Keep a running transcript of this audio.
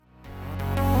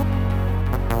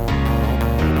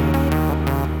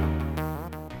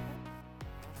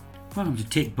Welcome to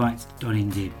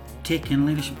techbytes.nz, Tech and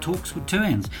Leadership Talks with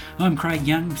 2Ns. I'm Craig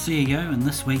Young, CEO, and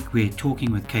this week we're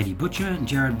talking with Caity Butcher and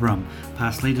Jarrod Brumm,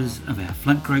 past leaders of our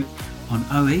FLINT group, on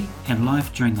OE and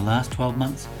life during the last 12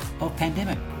 months of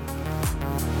pandemic.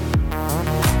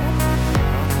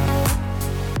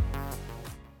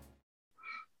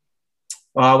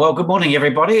 Well, good morning,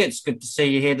 everybody. It's good to see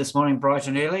you here this morning, bright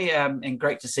and early, and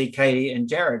great to see Caity and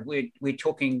Jarrod. We're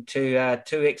talking to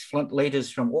two ex-FLINT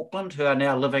leaders from Auckland who are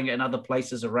now living in other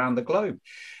places around the globe.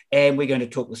 And we're going to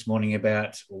talk this morning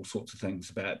about all sorts of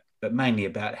things, but mainly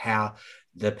about how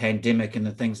the pandemic and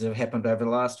the things that have happened over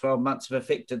the last 12 months have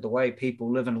affected the way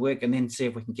people live and work, and then see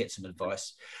if we can get some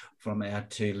advice from our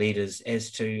two leaders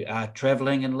as to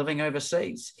travelling and living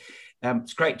overseas.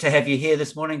 It's great to have you here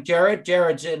this morning, Jarrod.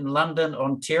 Jarrod's in London,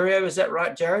 Ontario. Is that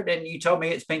right, Jarrod? And you told me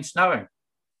it's been snowing.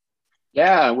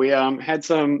 Yeah, we had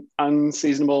some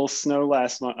unseasonable snow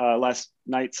last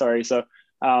night. Sorry, so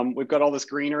we've got all this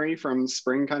greenery from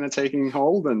spring kind of taking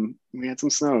hold, and we had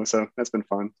some snow, so that's been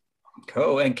fun.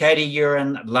 Cool. And Caity, you're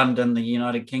in London, the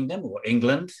United Kingdom, or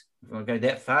England, if I go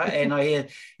that far. And I hear,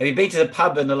 have you been to the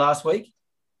pub in the last week?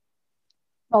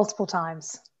 Multiple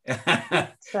times.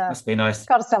 Must be nice.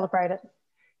 Got to celebrate it.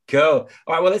 Cool. All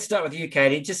right, well, let's start with you,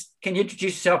 Caity. Just can you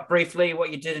introduce yourself briefly,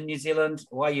 what you did in New Zealand,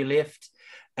 why you left,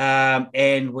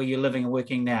 and where you're living and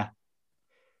working now?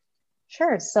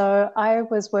 Sure. So I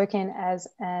was working as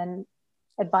an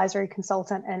advisory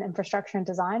consultant in infrastructure and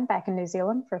design back in New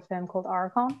Zealand for a firm called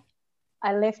Oricon.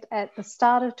 I left at the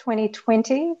start of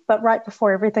 2020, but right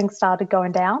before everything started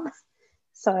going down.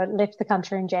 So I left the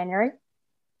country in January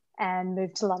and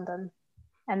moved to London.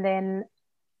 And then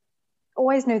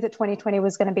always knew that 2020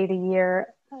 was going to be the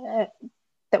year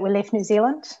that we left New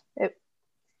Zealand.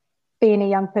 Being a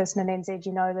young person in NZ,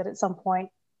 you know that at some point,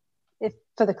 if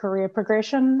for the career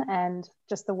progression and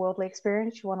just the worldly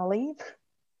experience, you want to leave.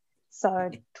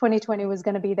 So 2020 was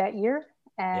going to be that year.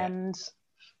 And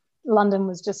London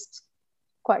was just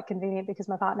quite convenient because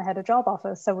my partner had a job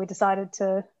offer. So we decided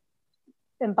to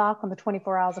embark on the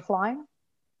 24 hours of flying.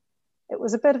 It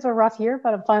was a bit of a rough year,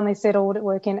 but I'm finally settled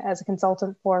working as a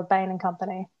consultant for Bain &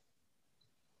 Company.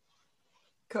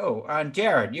 Cool. And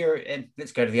Jarrod,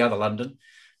 let's go to the other London,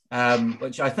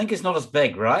 which I think is not as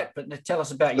big, right? But tell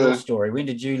us about your story. When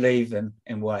did you leave and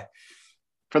why?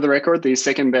 For the record, the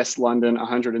second best London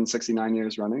 169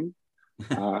 years running,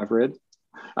 I've read.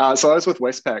 So I was with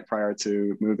Westpac prior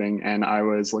to moving, and I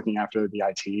was looking after the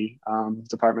IT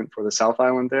department for the South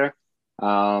Island there.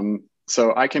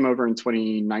 So I came over in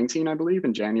 2019, I believe,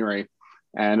 in January.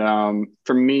 And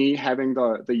for me, having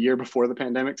the year before the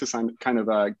pandemic to kind of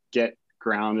get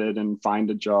grounded and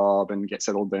find a job and get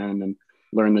settled in and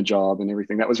learn the job and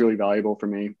everything, that was really valuable for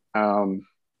me.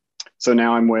 So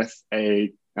now I'm with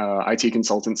a IT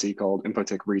consultancy called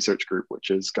Infotech Research Group, which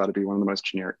has got to be one of the most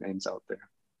generic names out there.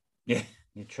 Yeah,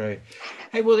 you're true.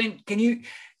 Hey, well then,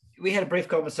 we had a brief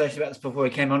conversation about this before we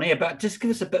came on here, but just give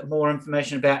us a bit more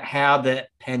information about how the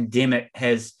pandemic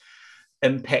has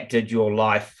impacted your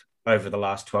life over the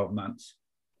last 12 months.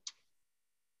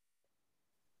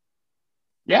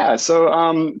 Yeah, so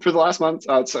for the last month,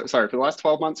 for the last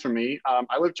 12 months for me,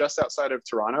 I live just outside of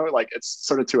Toronto. Like it's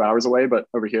sort of 2 hours away, but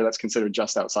over here that's considered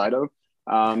just outside of.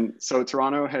 So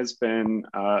Toronto has been,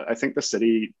 I think, the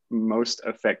city most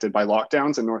affected by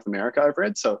lockdowns in North America, I've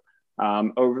read. So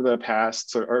over the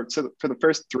past, for the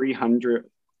first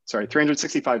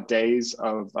 365 days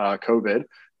of COVID,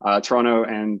 Toronto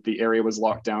and the area was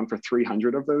locked down for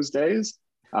 300 of those days.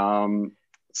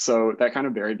 So that kind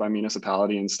of varied by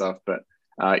municipality and stuff, but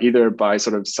either by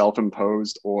sort of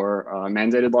self-imposed or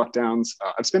mandated lockdowns.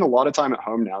 I've spent a lot of time at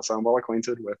home now, so I'm well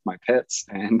acquainted with my pets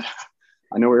and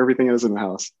I know where everything is in the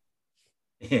house.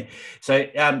 Yeah. So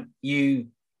I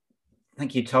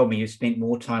think you told me you spent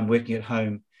more time working at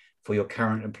home for your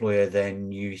current employer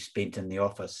than you spent in the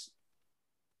office.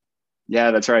 Yeah,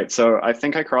 that's right. So I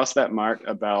think I crossed that mark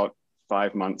about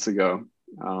 5 months ago.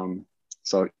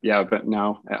 So yeah, but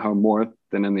now at home more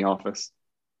than in the office.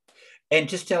 And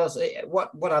just tell us,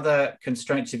 what other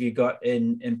constraints have you got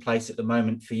in place at the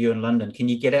moment for you in London? Can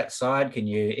you get outside? Can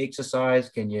you exercise?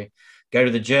 Can you go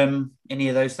to the gym? Any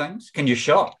of those things? Can you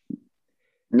shop?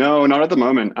 No, not at the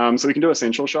moment. So we can do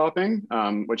essential shopping,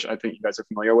 which I think you guys are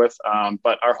familiar with.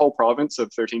 But our whole province of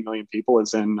 13 million people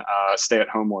is in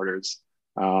stay-at-home orders.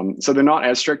 So they're not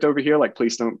as strict over here. Like,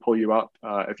 police don't pull you up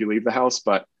if you leave the house.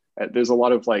 But there's a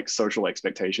lot of like social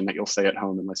expectation that you'll stay at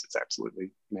home unless it's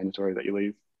absolutely mandatory that you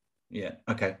leave. Yeah.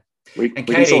 Okay. We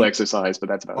can still exercise, but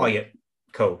that's about it. Oh, yeah.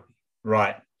 Cool.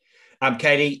 Right.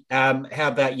 Caity, how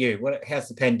about you? How's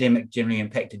the pandemic generally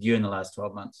impacted you in the last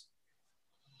 12 months?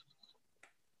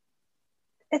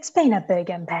 It's been a big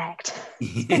impact.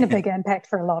 It's been a big impact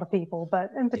for a lot of people,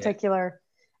 but in particular,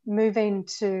 moving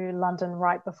to London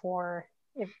right before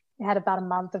it had about a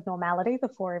month of normality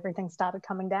before everything started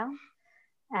coming down.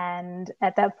 And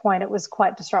at that point, it was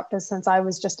quite disruptive since I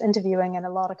was just interviewing and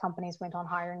a lot of companies went on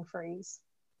hiring freeze.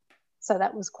 So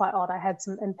that was quite odd. I had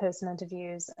some in-person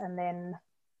interviews, and then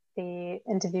the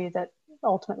interview that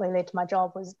ultimately led to my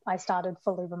job was I started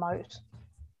fully remote.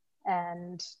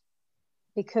 And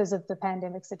because of the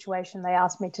pandemic situation, they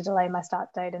asked me to delay my start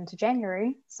date into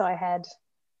January. So I had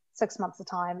 6 months of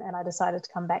time, and I decided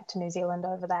to come back to New Zealand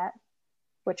over that,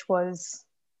 which was,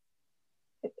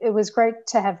 it was great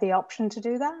to have the option to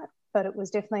do that, but it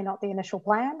was definitely not the initial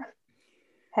plan.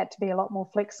 Had to be a lot more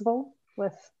flexible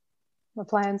with my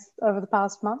plans over the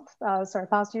past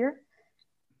past year.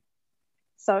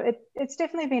 So it's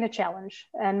definitely been a challenge,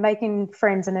 and making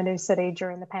friends in a new city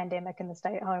during the pandemic and the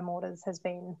stay-at-home orders has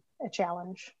been a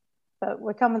challenge, but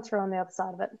we're coming through on the other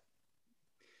side of it.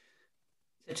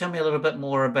 So tell me a little bit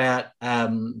more about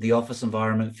the office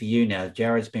environment for you now.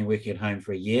 Jarrod's been working at home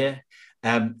for a year.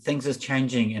 Things are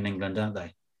changing in England, aren't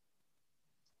they?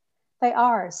 They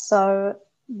are. So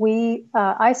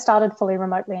I started fully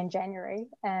remotely in January,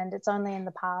 and it's only in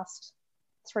the past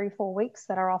 3-4 weeks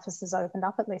that our office has opened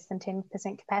up at less than 10%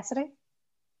 capacity.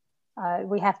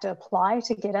 We have to apply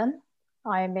to get in.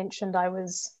 I mentioned I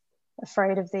was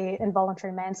afraid of the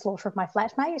involuntary manslaughter of my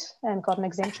flatmate and got an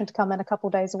exemption to come in a couple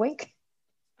of days a week.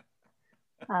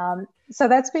 So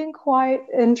that's been quite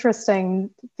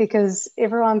interesting because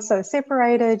everyone's so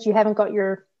separated. You haven't got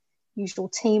your usual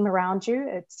team around you.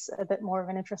 It's a bit more of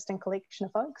an interesting collection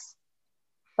of folks,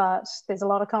 but there's a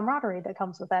lot of camaraderie that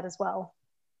comes with that as well.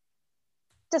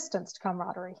 Distanced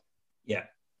camaraderie. Yeah.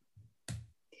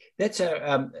 That's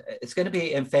it's going to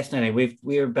be fascinating.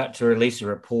 We're about to release a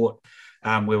report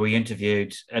where we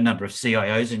interviewed a number of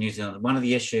CIOs in New Zealand. One of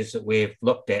the issues that we've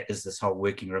looked at is this whole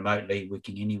working remotely,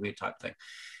 working anywhere type thing,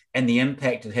 and the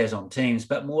impact it has on teams,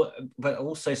 but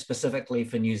also specifically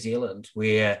for New Zealand,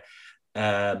 where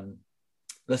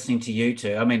listening to you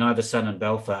two, I mean, I have a son in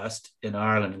Belfast in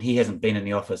Ireland, and he hasn't been in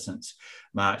the office since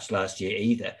March last year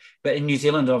either. But in New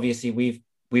Zealand, obviously,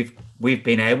 we've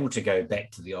been able to go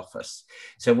back to the office.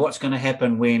 So what's going to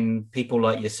happen when people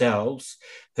like yourselves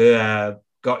who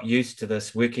got used to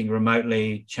this working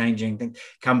remotely, changing things,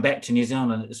 come back to New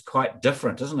Zealand? And it's quite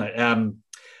different, isn't it?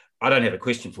 I don't have a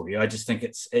question for you. I just think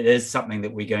it is something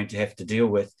that we're going to have to deal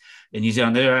with in New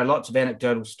Zealand. There are lots of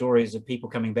anecdotal stories of people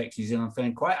coming back to New Zealand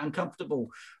feeling quite uncomfortable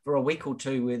for a week or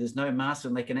two where there's no mask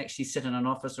and they can actually sit in an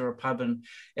office or a pub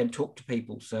and talk to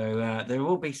people. So there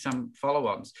will be some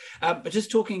follow-ons. But just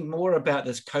talking more about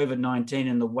this COVID-19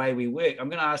 and the way we work, I'm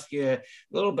going to ask you a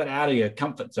little bit out of your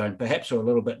comfort zone, perhaps, or a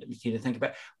little bit for you to think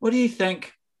about. What do you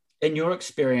think, in your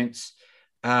experience,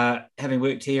 having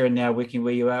worked here and now working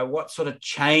where you are, what sort of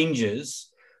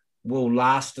changes will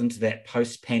last into that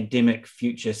post-pandemic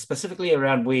future, specifically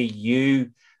around where you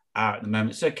are at the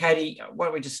moment? So, Caity, why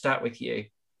don't we just start with you?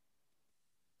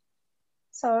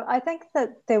 So I think that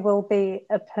there will be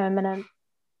a permanent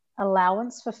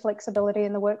allowance for flexibility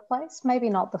in the workplace,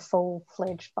 maybe not the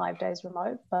full-fledged 5 days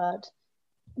remote, but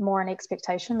more an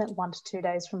expectation that 1 to 2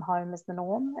 days from home is the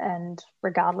norm, and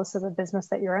regardless of the business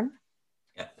that you're in.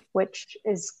 Which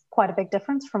is quite a big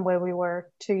difference from where we were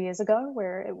 2 years ago,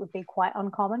 where it would be quite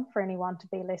uncommon for anyone to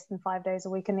be less than 5 days a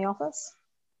week in the office.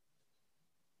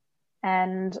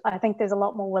 And I think there's a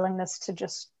lot more willingness to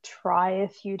just try a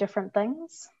few different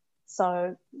things.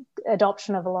 So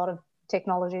adoption of a lot of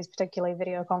technologies, particularly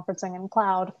video conferencing and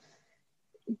cloud,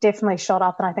 definitely shot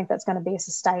up, and I think that's going to be a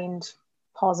sustained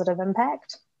positive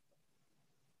impact.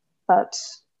 But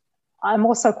I'm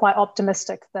also quite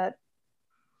optimistic that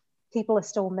people are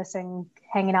still missing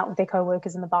hanging out with their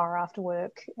co-workers in the bar after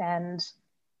work and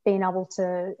being able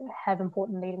to have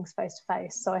important meetings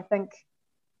face-to-face. So I think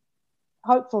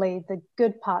hopefully the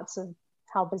good parts of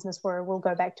how business will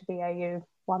go back to BAU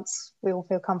once we all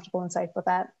feel comfortable and safe with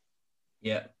that.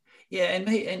 Yeah. Yeah,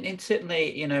 and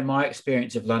certainly, my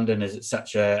experience of London is it's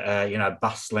such a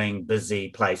bustling, busy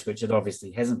place, which it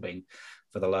obviously hasn't been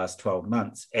for the last 12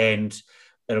 months. And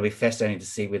it'll be fascinating to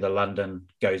see whether London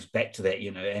goes back to that,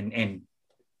 and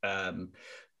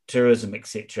tourism,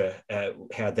 etc.,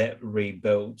 how that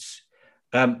rebuilds.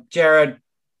 Jarrod,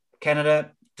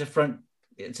 Canada, different.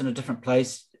 It's in a different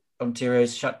place.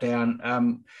 Ontario's shut down.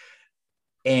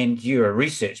 And you're a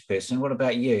research person. What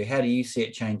about you? How do you see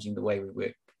it changing the way we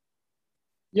work?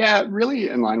 Yeah, really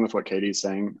in line with what Caity's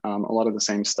saying. A lot of the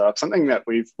same stuff. Something that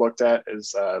we've looked at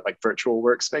is like virtual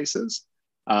workspaces.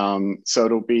 So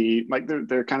it'll be like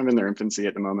they're kind of in their infancy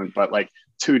at the moment, but like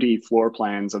 2D floor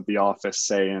plans of the office,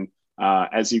 say in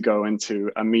as you go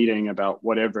into a meeting about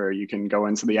whatever, you can go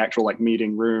into the actual like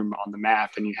meeting room on the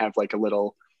map, and you have like a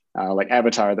little like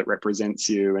avatar that represents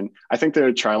you. And I think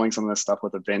they're trialing some of this stuff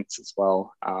with events as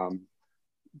well.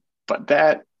 But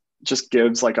that just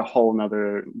gives like a whole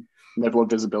nother level of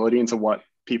visibility into what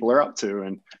people are up to.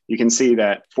 And you can see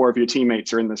that 4 of your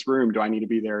teammates are in this room. Do I need to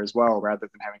be there as well, rather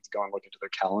than having to go and look into their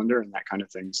calendar and that kind of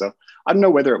thing. So I don't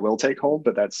know whether it will take hold,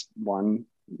 but that's one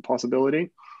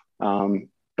possibility.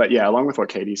 But yeah, along with what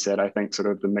Caity said, I think sort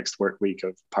of the mixed work week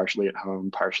of partially at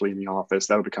home, partially in the office,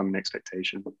 that'll become an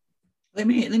expectation. Let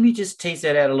me just tease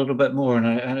that out a little bit more. And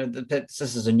I know that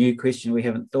this is a new question we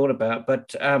haven't thought about,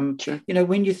 but Sure. you know,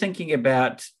 when you're thinking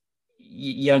about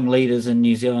young leaders in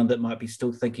New Zealand that might be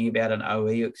still thinking about an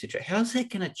OE, etc., how's that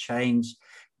going to change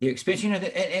their experience? You know,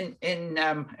 in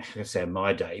I say in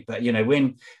my day, but you know,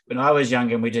 when I was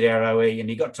younger and we did our OE, and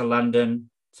you got to London,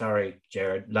 sorry,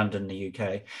 Jarrod, London, the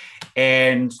UK,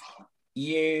 and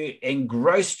you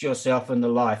engrossed yourself in the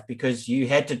life because you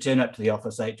had to turn up to the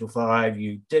office 8 till 5.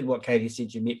 You did what Caity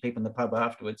said, you met people in the pub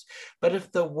afterwards. But if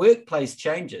the workplace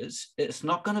changes, it's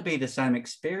not going to be the same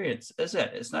experience, is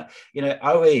it? It's not, you know,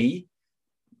 OE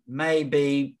may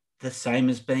be the same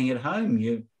as being at home.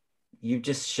 You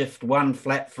just shift one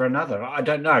flat for another. I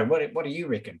don't know. What do you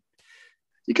reckon?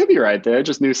 You could be right there,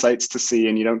 just new sights to see,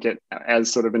 and you don't get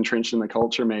as sort of entrenched in the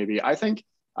culture maybe. I think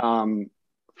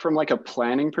from like a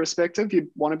planning perspective, you'd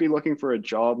want to be looking for a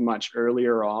job much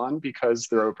earlier on, because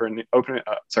they're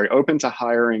open to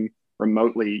hiring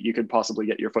remotely. You could possibly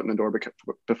get your foot in the door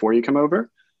before you come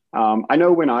over. I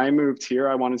know when I moved here,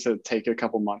 I wanted to take a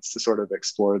couple months to sort of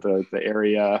explore the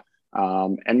area,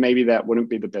 and maybe that wouldn't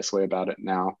be the best way about it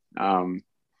now.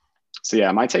 So yeah,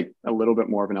 it might take a little bit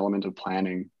more of an element of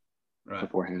planning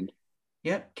beforehand.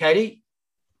 Yeah, Caity.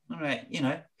 All right, you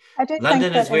know, I do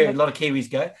London think is where a lot of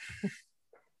Kiwis go.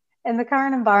 In the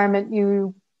current environment,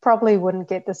 you probably wouldn't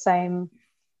get the same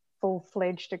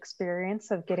full-fledged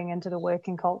experience of getting into the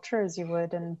working culture as you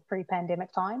would in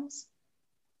pre-pandemic times.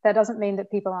 That doesn't mean that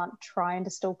people aren't trying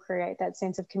to still create that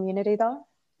sense of community, though.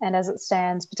 And as it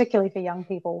stands, particularly for young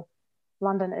people,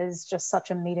 London is just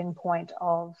such a meeting point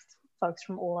of folks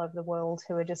from all over the world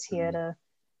who are just here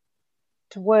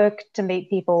to work, to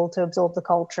meet people, to absorb the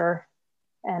culture.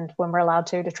 And when we're allowed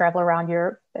to travel around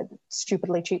Europe at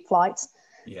stupidly cheap flights.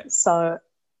 Yeah. So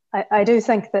I do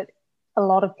think that a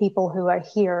lot of people who are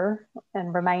here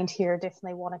and remained here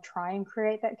definitely want to try and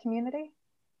create that community.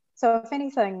 So if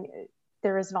anything,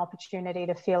 there is an opportunity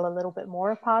to feel a little bit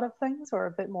more a part of things, or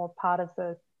a bit more part of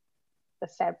the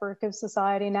fabric of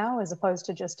society now, as opposed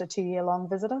to just a 2-year-long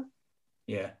visitor.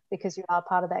 Yeah. Because you are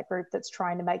part of that group that's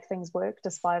trying to make things work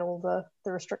despite all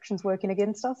the restrictions working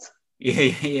against us.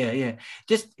 Yeah.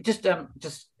 Just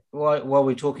while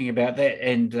we're talking about that,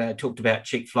 and talked about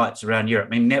cheap flights around Europe,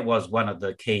 I mean, that was one of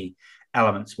the key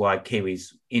elements why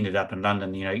Kiwis ended up in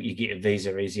London. You know, you get a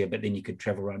visa easier, but then you could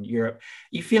travel around Europe.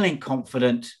 You're feeling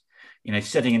confident, you know,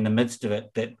 sitting in the midst of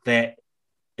it, that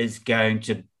is going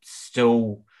to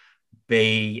still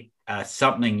be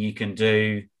something you can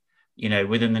do, you know,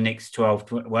 within the next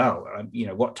 12, you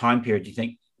know, what time period do you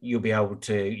think you'll be able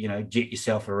to, you know, jet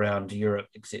yourself around Europe,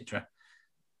 etc.?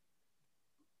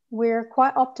 We're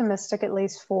quite optimistic, at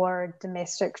least for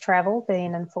domestic travel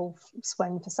being in full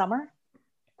swing for summer.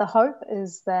 The hope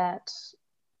is that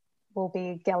we'll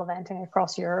be gallivanting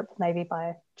across Europe maybe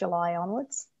by July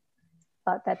onwards,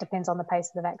 but that depends on the pace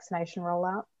of the vaccination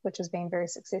rollout, which has been very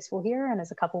successful here and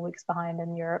is a couple of weeks behind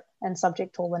in Europe and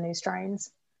subject to all the new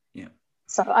strains. Yeah.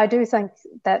 So I do think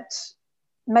that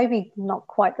maybe not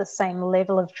quite the same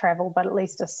level of travel, but at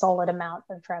least a solid amount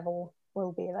of travel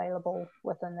will be available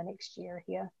within the next year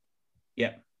here.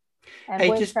 Yeah. And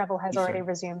work travel has already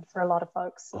resumed for a lot of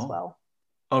folks as well.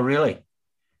 Oh, really?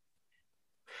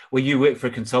 Well, you work for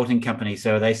a consulting company,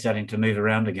 so are they starting to move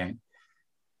around again?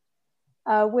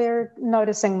 We're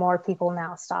noticing more people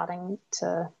now starting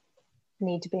to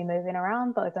need to be moving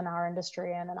around, both in our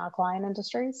industry and in our client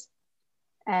industries.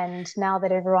 And now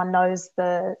that everyone knows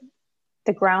the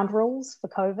ground rules for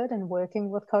COVID and working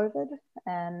with COVID,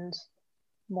 and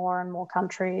more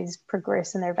countries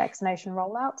progress in their vaccination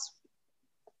rollouts,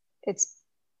 it's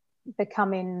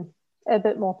becoming a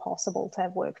bit more possible to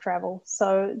have work travel.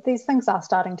 So these things are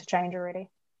starting to change already.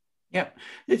 Yeah.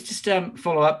 Let's just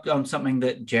follow up on something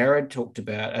that Jarrod talked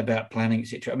about planning,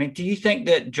 etc. I mean, do you think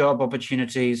that job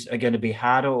opportunities are going to be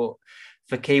harder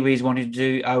for Kiwis wanting to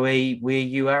do OE where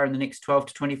you are in the next 12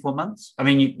 to 24 months? I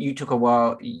mean, you took a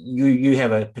while, you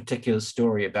have a particular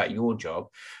story about your job,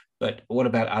 but what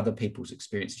about other people's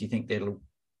experience? Do you think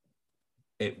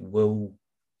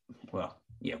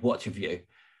what's your view?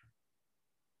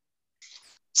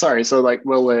 Sorry, so like,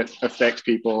 will it affect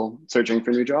people searching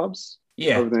for new jobs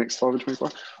over the next 12 to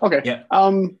 24? Okay. Yeah.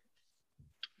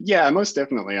 Yeah, most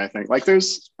definitely. I think like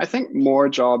I think more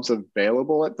jobs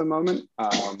available at the moment.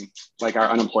 Like our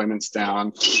unemployment's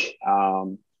down.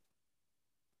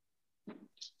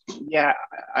 Yeah,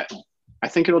 I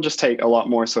think it'll just take a lot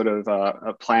more sort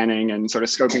of planning and sort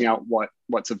of scoping out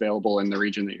what's available in the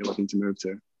region that you're looking to move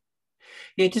to.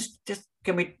 Yeah, just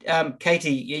can we,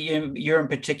 Caity, you're in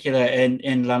particular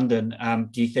in London.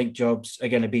 Do you think jobs are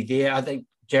going to be there? I think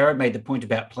Jarrod made the point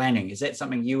about planning. Is that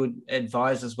something you would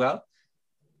advise as well?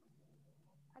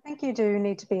 I think you do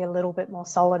need to be a little bit more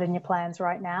solid in your plans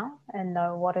right now and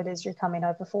know what it is you're coming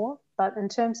over for. But in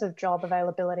terms of job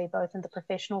availability, both in the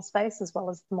professional space as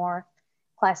well as the more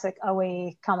classic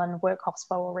OE, come and work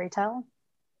hospital or retail,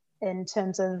 in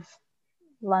terms of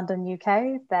London,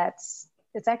 UK,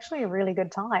 it's actually a really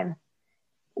good time.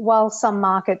 While some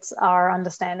markets are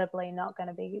understandably not going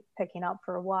to be picking up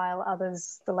for a while,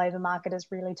 others, the labour market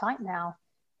is really tight now.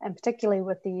 And particularly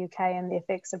with the UK and the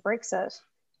effects of Brexit,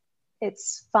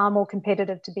 it's far more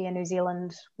competitive to be a New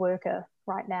Zealand worker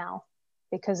right now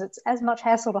because it's as much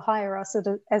hassle to hire us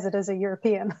as it is a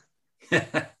European.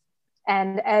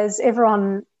 And as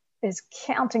everyone is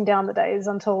counting down the days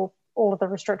until all of the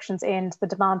restrictions end, the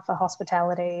demand for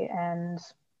hospitality and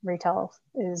retail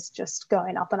is just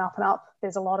going up and up and up.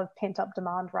 There's a lot of pent-up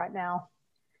demand right now,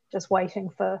 just waiting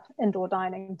for indoor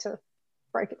dining to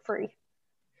break it free.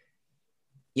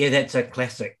 Yeah, that's a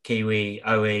classic Kiwi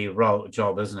OE role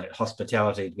job, isn't it?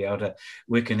 Hospitality, to be able to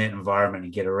work in that environment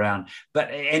and get around.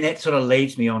 And that sort of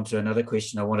leads me on to another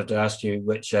question I wanted to ask you,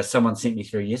 which someone sent me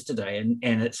through yesterday,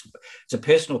 and it's a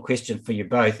personal question for you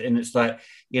both. And it's like,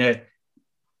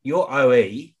 your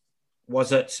OE,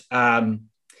 was it?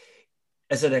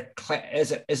 Is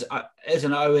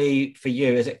an OE for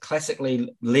you? Is it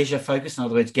classically leisure focused? In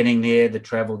other words, getting there, the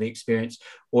travel, the experience,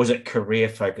 or is it career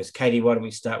focused? Caity, why don't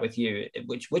we start with you?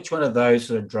 Which one of those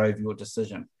sort of drove your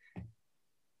decision?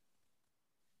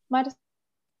 My decision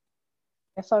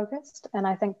is focused, and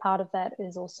I think part of that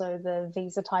is also the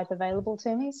visa type available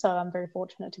to me. So I'm very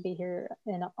fortunate to be here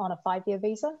on a 5-year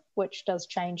visa, which does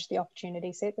change the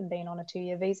opportunity set than being on a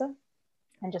 2-year visa,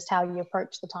 and just how you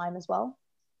approach the time as well.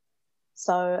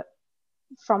 So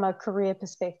from a career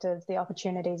perspective, the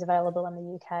opportunities available in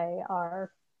the UK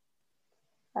are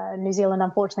New Zealand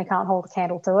unfortunately can't hold a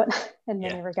candle to it in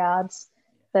many regards.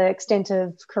 The extent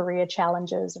of career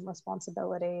challenges and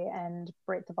responsibility and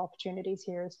breadth of opportunities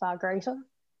here is far greater.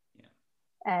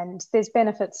 And there's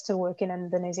benefits to working in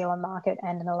the New Zealand market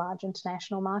and in a large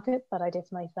international market, but I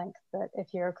definitely think that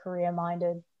if you're a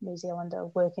career-minded New Zealander,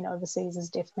 working overseas is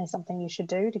definitely something you should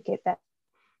do to get that.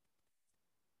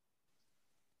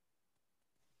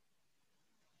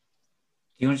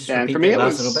 Do you want to just repeat that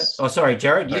last little bit? Oh, sorry,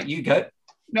 Jarrod, you go.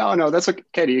 No, that's okay.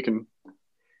 Caity, you can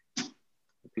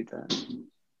repeat that.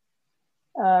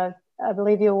 I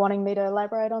believe you're wanting me to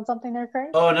elaborate on something there, Craig?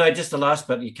 Oh, no, just the last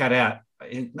bit you cut out.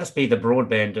 It must be the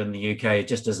broadband in the UK. It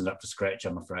just isn't up to scratch,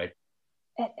 I'm afraid.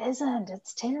 It isn't.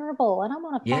 It's terrible. And I'm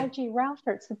on a 5G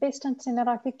router. It's the best internet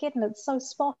I could get, and it's so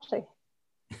spotty.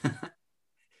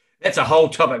 That's a whole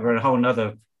topic for a whole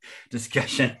nother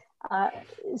discussion.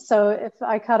 So if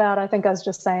I cut out, I think I was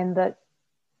just saying that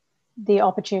the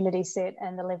opportunity set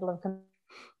and the level of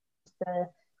the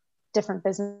different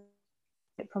business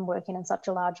from working in such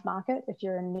a large market. If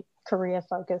you're a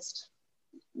career-focused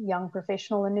young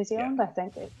professional in New Zealand, I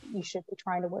think you should be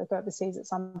trying to work overseas at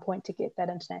some point to get that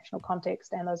international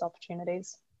context and those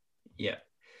opportunities. Yeah.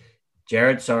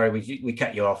 Jarrod, sorry, we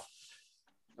cut you off.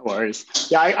 No worries.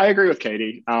 Yeah, I agree with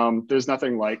Caity. There's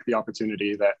nothing like the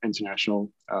opportunity that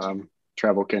international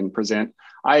travel can present.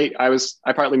 I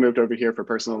partly moved over here for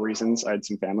personal reasons. I had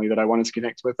some family that I wanted to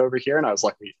connect with over here, and I was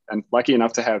lucky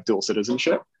enough to have dual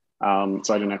citizenship. So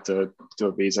I didn't have to do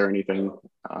a visa or anything.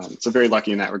 So very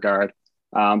lucky in that regard.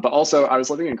 But also I was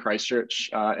living in Christchurch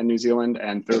in New Zealand,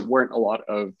 and there weren't a lot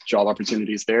of job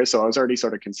opportunities there. So I was already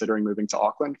sort of considering moving to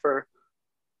Auckland for.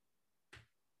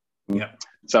 Yeah.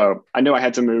 So I knew I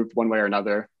had to move one way or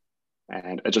another,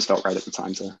 and it just felt right at the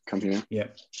time to come here. Yeah.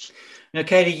 Now,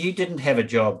 Caity, you didn't have a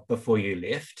job before you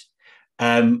left.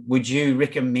 Would you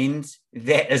recommend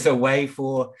that as a way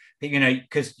for,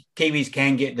 because Kiwis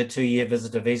can get the 2-year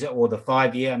visitor visa or the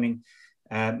 5-year? I mean,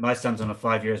 my son's on a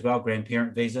 5-year as well,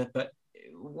 grandparent visa. But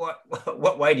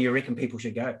what way do you reckon people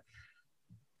should go?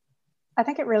 I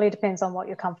think it really depends on what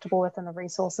you're comfortable with and the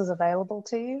resources available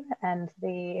to you and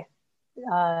the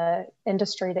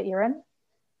industry that you're in.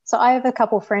 So I have a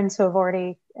couple of friends who have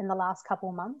already, in the last couple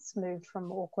of months, moved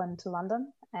from Auckland to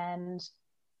London, and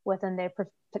within their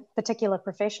particular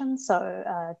profession.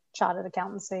 So chartered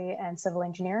accountancy and civil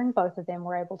engineering, both of them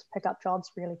were able to pick up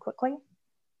jobs really quickly,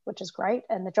 which is great.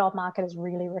 And the job market has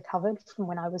really recovered from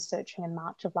when I was searching in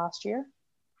March of last year.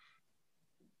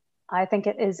 I think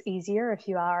it is easier if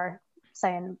you are,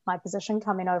 say, in my position,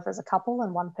 coming over as a couple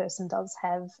and one person does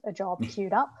have a job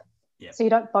queued up. Yep. So you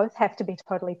don't both have to be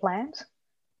totally planned.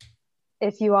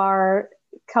 If you are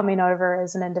coming over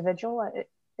as an individual,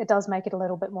 it does make it a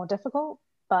little bit more difficult.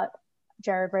 But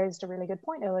Jarrod raised a really good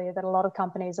point earlier that a lot of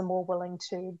companies are more willing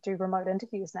to do remote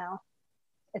interviews now.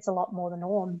 It's a lot more the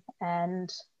norm,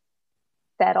 and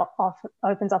that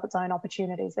opens up its own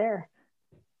opportunities there.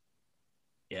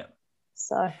 Yeah.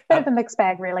 So bit of a mixed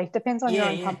bag, really. Depends on your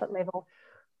own comfort level.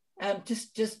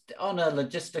 Just on a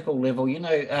logistical level,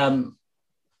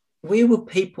 where will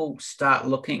people start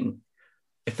looking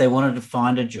if they wanted to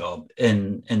find a job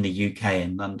in the UK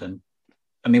and London?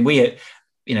 I mean,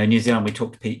 New Zealand, we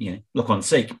talk to people, look on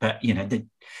Seek, but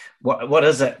what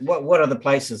is it? What are the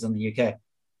places in the UK?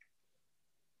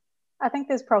 I think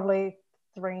there's probably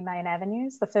three main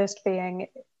avenues. The first being,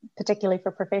 particularly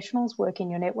for professionals, work in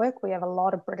your network. We have a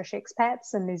lot of British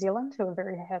expats in New Zealand who are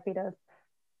very happy to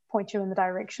point you in the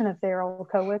direction of their old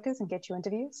co-workers and get you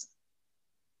interviews.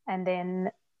 And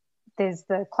then there's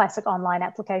the classic online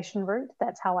application route.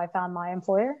 That's how I found my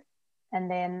employer.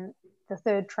 And then the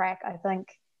third track, I think,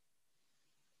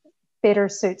 better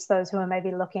suits those who are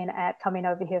maybe looking at coming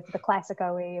over here for the classic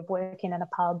OE of working in a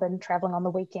pub and traveling on the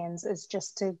weekends, is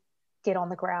just to get on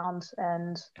the ground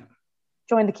and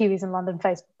join the Kiwis in London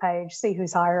Facebook page, see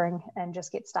who's hiring, and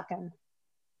just get stuck in.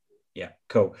 Yeah,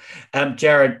 cool.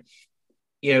 Jarrod,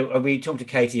 we talked to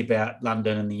Caity about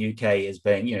London and the UK as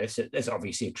being, it's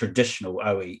obviously a traditional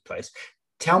OE place.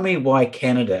 Tell me why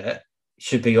Canada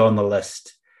should be on the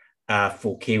list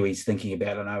for Kiwis thinking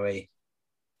about an OE.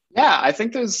 Yeah, I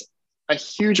think there's a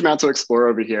huge amount to explore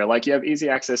over here. Like, you have easy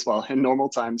access, in normal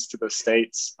times, to the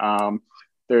States.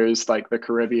 There's like the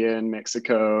Caribbean,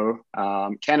 Mexico.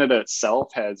 Canada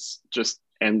itself has just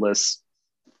endless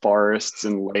forests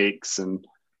and lakes and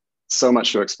so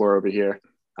much to explore over here.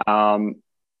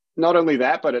 Not only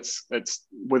that, but it's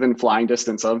within flying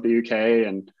distance of the UK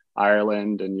and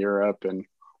Ireland and Europe. And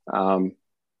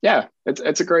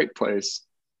it's a great place.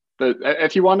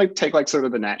 If you want to take like sort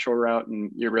of the natural route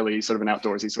and you're really sort of an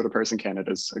outdoorsy sort of person,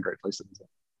 Canada's a great place to visit.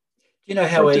 Do you know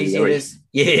how easy it is?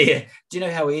 Yeah. Do you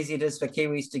know how easy it is for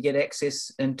Kiwis to get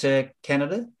access into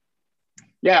Canada?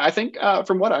 Yeah, I think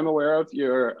from what I'm aware of,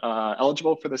 you're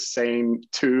eligible for the same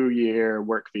 2-year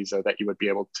work visa that you would be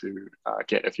able to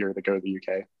get if you were to go to the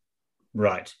UK.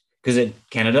 Right. Because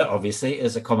Canada, obviously,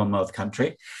 is a Commonwealth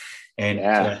country. And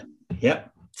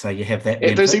so you have that.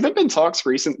 There's even been talks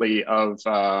recently of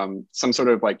some sort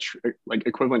of like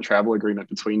equivalent travel agreement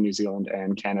between New Zealand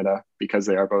and Canada, because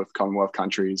they are both Commonwealth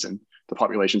countries and the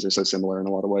populations are so similar in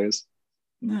a lot of ways.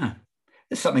 No,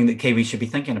 it's something that Kiwis should be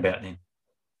thinking about then.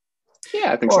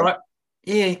 Yeah, I think so. All right.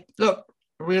 Yeah, look,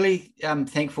 really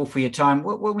thankful for your time.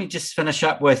 Will we just finish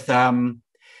up with Jarrod,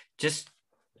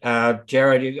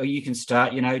 you can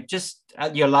start, just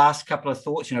your last couple of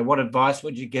thoughts. What advice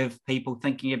would you give people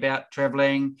thinking about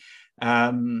traveling?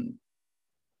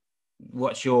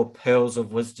 What's your pearls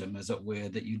of wisdom, as it were,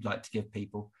 that you'd like to give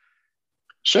people?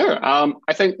 Sure.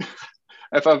 I think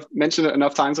if I've mentioned it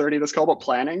enough times already this call, but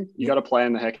planning, you got to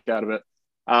plan the heck out of it.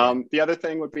 The other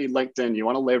thing would be LinkedIn. You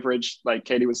want to leverage, like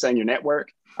Caity was saying, your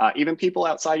network. Even people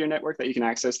outside your network that you can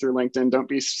access through LinkedIn. Don't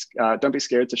be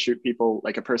scared to shoot people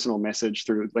like a personal message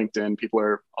through LinkedIn. People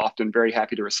are often very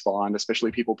happy to respond,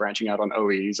 especially people branching out on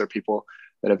OEs or people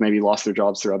that have maybe lost their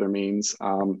jobs through other means.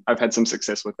 I've had some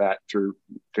success with that through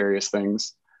various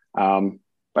things. But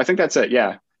I think that's it.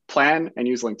 Yeah, plan and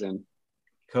use LinkedIn.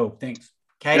 Cool, thanks.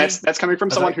 Caity? That's coming from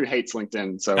someone who hates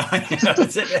LinkedIn. So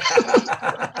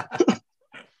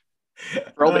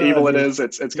for all the evil it is,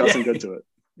 it's got some good to it.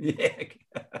 Yeah.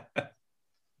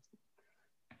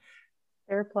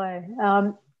 Fair play.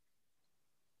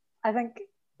 I think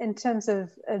in terms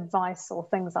of advice or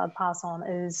things I'd pass on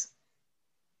is,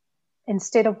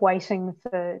 instead of waiting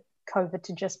for COVID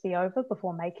to just be over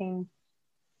before making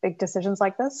big decisions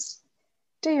like this,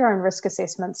 do your own risk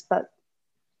assessments, but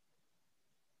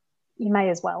you may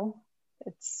as well.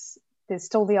 There's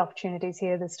still the opportunities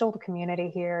here, there's still the community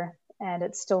here, and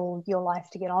it's still your life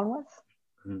to get on with.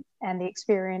 And the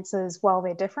experiences, while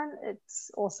they're different, it's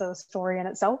also a story in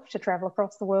itself to travel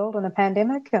across the world in a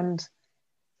pandemic and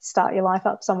start your life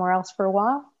up somewhere else for a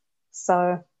while.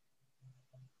 So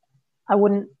I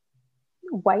wouldn't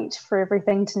wait for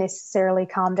everything to necessarily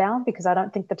calm down, because I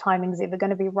don't think the timing's ever going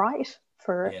to be right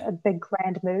for a big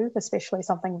grand move, especially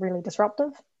something really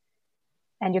disruptive.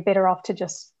 and you're better off to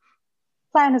just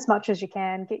plan as much as you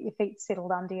can, get your feet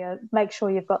settled under you, make sure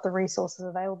you've got the resources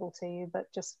available to you,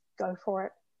 but just go for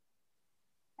it.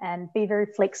 And be very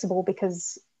flexible,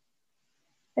 because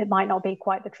it might not be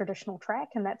quite the traditional track,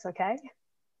 and that's okay.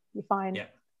 You find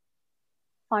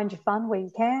your fun where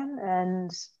you can, and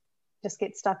just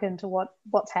get stuck into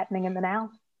what's happening in the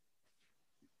now.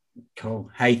 Cool.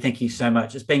 Hey, thank you so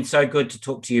much. It's been so good to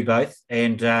talk to you both.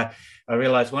 And I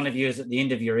realise one of you is at the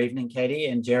end of your evening, Caity,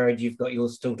 and Jarrod, you've got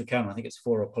yours still to come. I think it's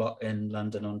 4 o'clock in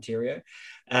London, Ontario.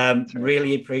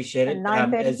 Really appreciate it. And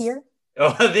 9:30 here.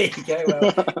 Oh, there you go.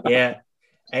 Well, yeah,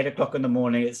 8 o'clock in the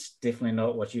morning. It's definitely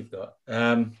not what you've got.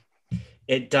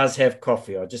 It does have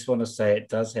coffee. I just want to say it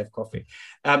does have coffee.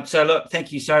 So look,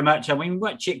 thank you so much. I mean, we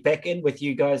might check back in with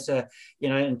you guys,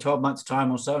 in 12 months'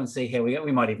 time or so, and see how we go.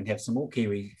 We might even have some more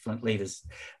Kiwi Flint leaders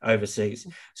overseas.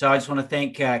 So I just want to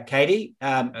thank Caity,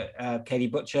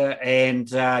 Caity Butcher, and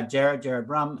Jarrod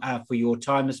Brumm for your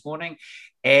time this morning,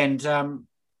 and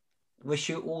wish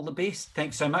you all the best.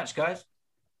 Thanks so much, guys.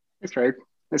 Thanks, Craig.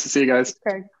 Nice to see you guys.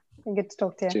 Craig, good to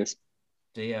talk to you. Cheers.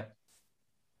 See ya.